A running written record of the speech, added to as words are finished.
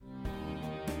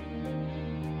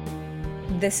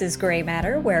This is Gray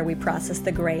Matter, where we process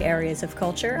the gray areas of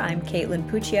culture. I'm Caitlin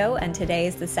Puccio, and today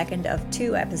is the second of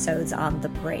 2 episodes on the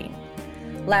brain.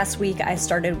 Last week, I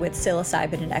started with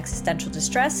psilocybin and existential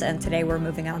distress, and today we're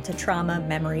moving on to trauma,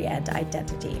 memory, and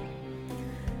identity.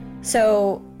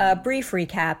 So, a brief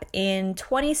recap. In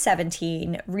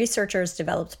 2017, researchers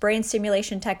developed brain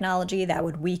stimulation technology that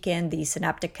would weaken the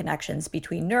synaptic connections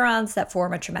between neurons that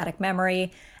form a traumatic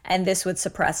memory, and this would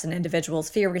suppress an individual's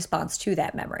fear response to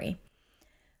that memory.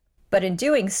 But in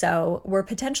doing so, we're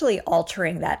potentially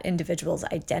altering that individual's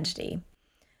identity.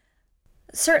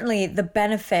 Certainly, the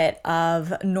benefit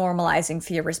of normalizing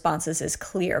fear responses is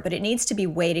clear, but it needs to be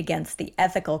weighed against the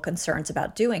ethical concerns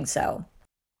about doing so.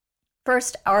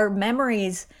 First, our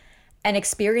memories and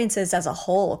experiences as a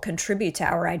whole contribute to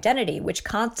our identity, which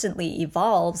constantly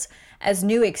evolves as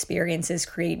new experiences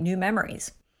create new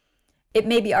memories. It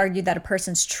may be argued that a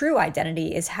person's true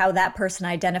identity is how that person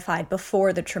identified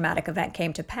before the traumatic event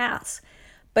came to pass.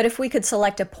 But if we could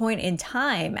select a point in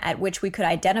time at which we could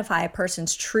identify a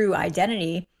person's true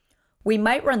identity, we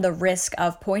might run the risk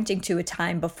of pointing to a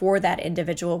time before that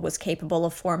individual was capable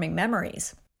of forming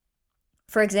memories.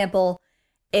 For example,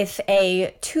 if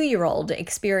a 2-year-old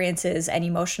experiences an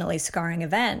emotionally scarring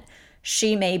event,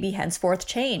 she may be henceforth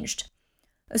changed.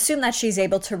 Assume that she's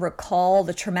able to recall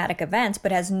the traumatic event,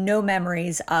 but has no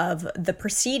memories of the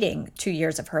preceding 2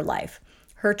 years of her life.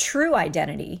 Her true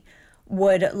identity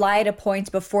would lie at a point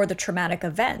before the traumatic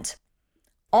event.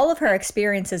 All of her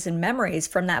experiences and memories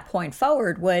from that point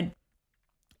forward would,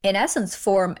 in essence,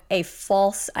 form a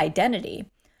false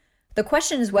identity. The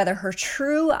question is whether her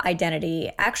true identity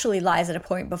actually lies at a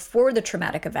point before the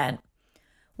traumatic event,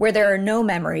 where there are no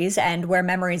memories and where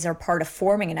memories are part of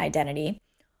forming an identity,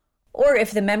 or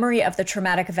if the memory of the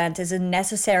traumatic event is a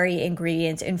necessary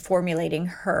ingredient in formulating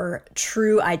her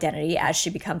true identity as she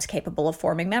becomes capable of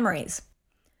forming memories.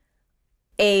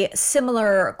 A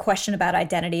similar question about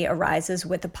identity arises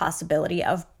with the possibility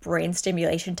of brain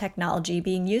stimulation technology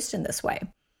being used in this way.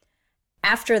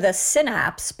 After the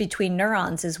synapse between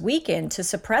neurons is weakened to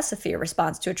suppress a fear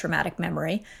response to a traumatic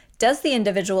memory, does the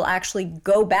individual actually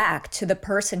go back to the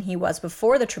person he was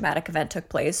before the traumatic event took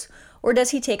place, or does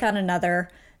he take on another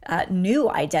new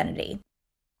identity?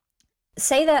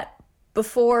 Say that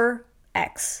before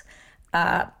X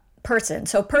person,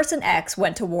 so person X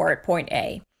went to war at point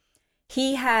A.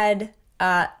 He had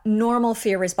normal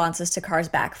fear responses to cars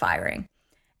backfiring.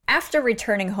 After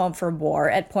returning home from war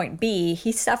at point B,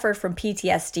 he suffered from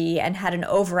PTSD and had an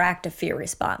overactive fear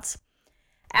response.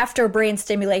 After brain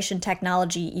stimulation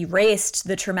technology erased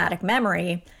the traumatic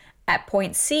memory, at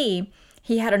point C,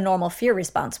 he had a normal fear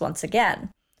response once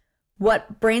again.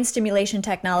 What brain stimulation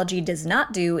technology does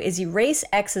not do is erase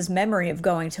X's memory of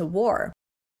going to war.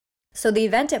 So the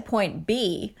event at point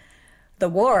B, the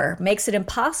war, makes it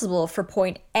impossible for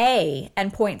point A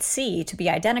and point C to be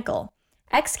identical.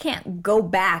 X can't go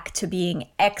back to being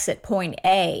X at point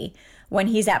A when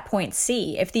he's at point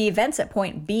C. If the events at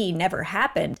point B never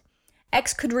happened,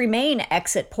 X could remain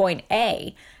X at point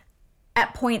A.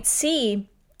 At point C,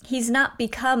 he's not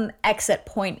become X at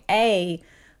point A,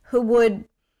 who would,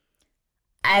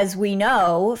 as we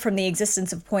know from the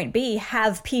existence of point B,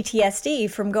 have PTSD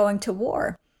from going to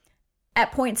war.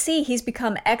 At point C, he's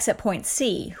become X at point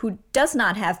C, who does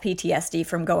not have PTSD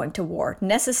from going to war,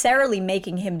 necessarily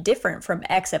making him different from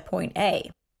X at point A.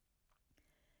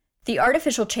 The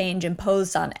artificial change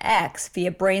imposed on X via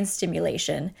brain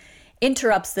stimulation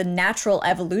interrupts the natural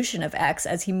evolution of X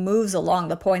as he moves along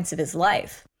the points of his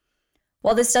life.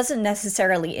 While this doesn't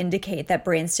necessarily indicate that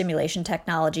brain stimulation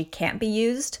technology can't be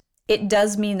used, it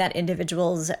does mean that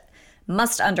individuals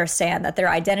must understand that their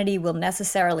identity will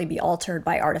necessarily be altered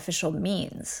by artificial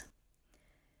means.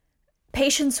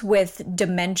 Patients with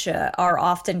dementia are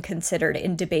often considered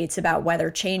in debates about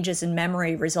whether changes in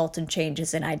memory result in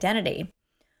changes in identity.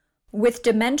 With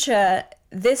dementia,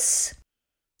 this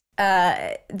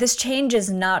change is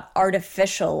not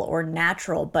artificial or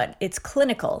natural, but it's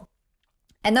clinical.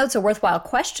 And though it's a worthwhile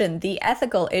question, the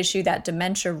ethical issue that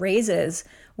dementia raises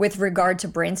with regard to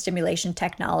brain stimulation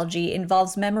technology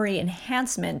involves memory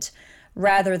enhancement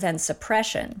rather than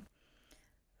suppression.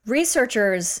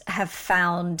 Researchers have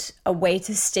found a way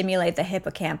to stimulate the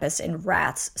hippocampus in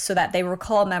rats so that they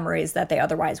recall memories that they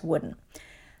otherwise wouldn't.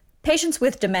 Patients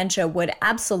with dementia would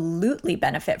absolutely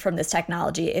benefit from this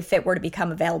technology if it were to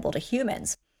become available to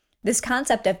humans. This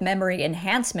concept of memory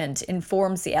enhancement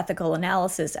informs the ethical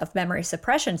analysis of memory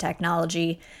suppression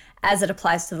technology as it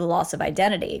applies to the loss of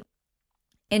identity.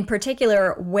 In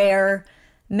particular, where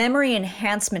memory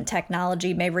enhancement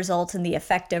technology may result in the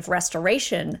effective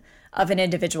restoration of an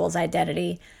individual's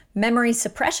identity, Memory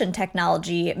suppression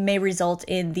technology may result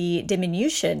in the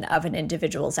diminution of an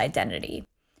individual's identity.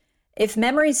 If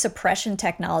memory suppression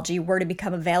technology were to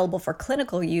become available for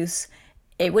clinical use,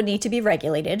 it would need to be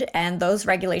regulated, and those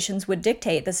regulations would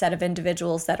dictate the set of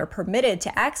individuals that are permitted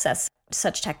to access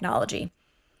such technology.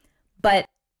 But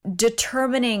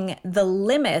determining the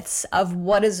limits of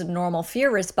what is a normal fear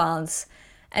response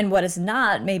and what is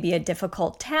not may be a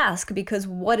difficult task, because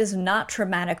what is not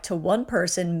traumatic to one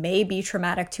person may be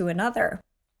traumatic to another.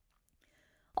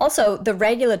 Also, the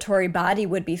regulatory body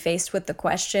would be faced with the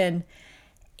question,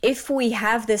 if we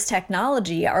have this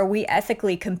technology, are we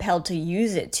ethically compelled to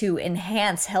use it to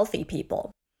enhance healthy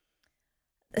people?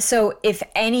 So if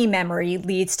any memory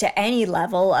leads to any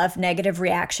level of negative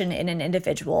reaction in an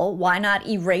individual, why not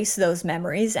erase those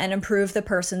memories and improve the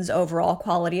person's overall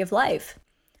quality of life?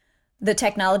 The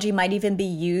technology might even be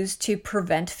used to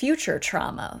prevent future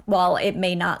trauma. While it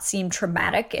may not seem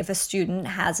traumatic if a student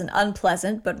has an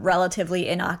unpleasant but relatively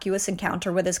innocuous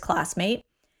encounter with his classmate,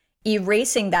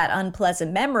 erasing that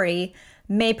unpleasant memory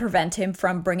may prevent him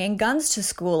from bringing guns to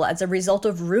school as a result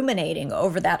of ruminating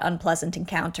over that unpleasant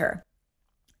encounter.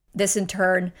 This, in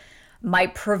turn,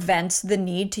 might prevent the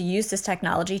need to use this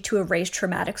technology to erase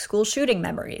traumatic school shooting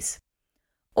memories.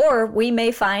 Or we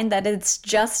may find that it's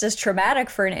just as traumatic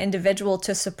for an individual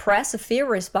to suppress a fear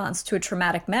response to a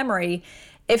traumatic memory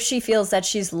if she feels that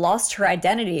she's lost her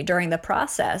identity during the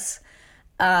process,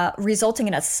 resulting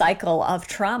in a cycle of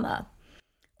trauma.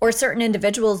 Or certain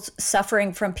individuals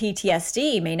suffering from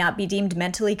PTSD may not be deemed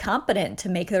mentally competent to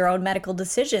make their own medical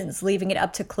decisions, leaving it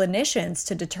up to clinicians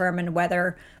to determine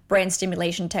whether brain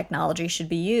stimulation technology should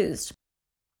be used.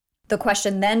 The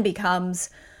question then becomes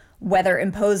whether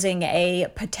imposing a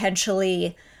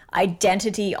potentially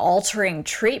identity-altering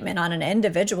treatment on an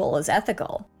individual is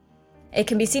ethical. It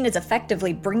can be seen as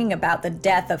effectively bringing about the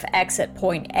death of X at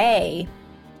point A,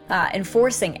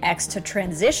 enforcing X to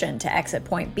transition to X at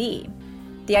point B.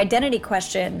 The identity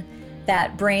question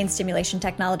that brain stimulation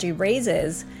technology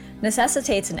raises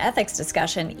necessitates an ethics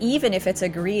discussion, even if it's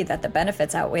agreed that the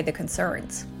benefits outweigh the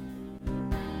concerns.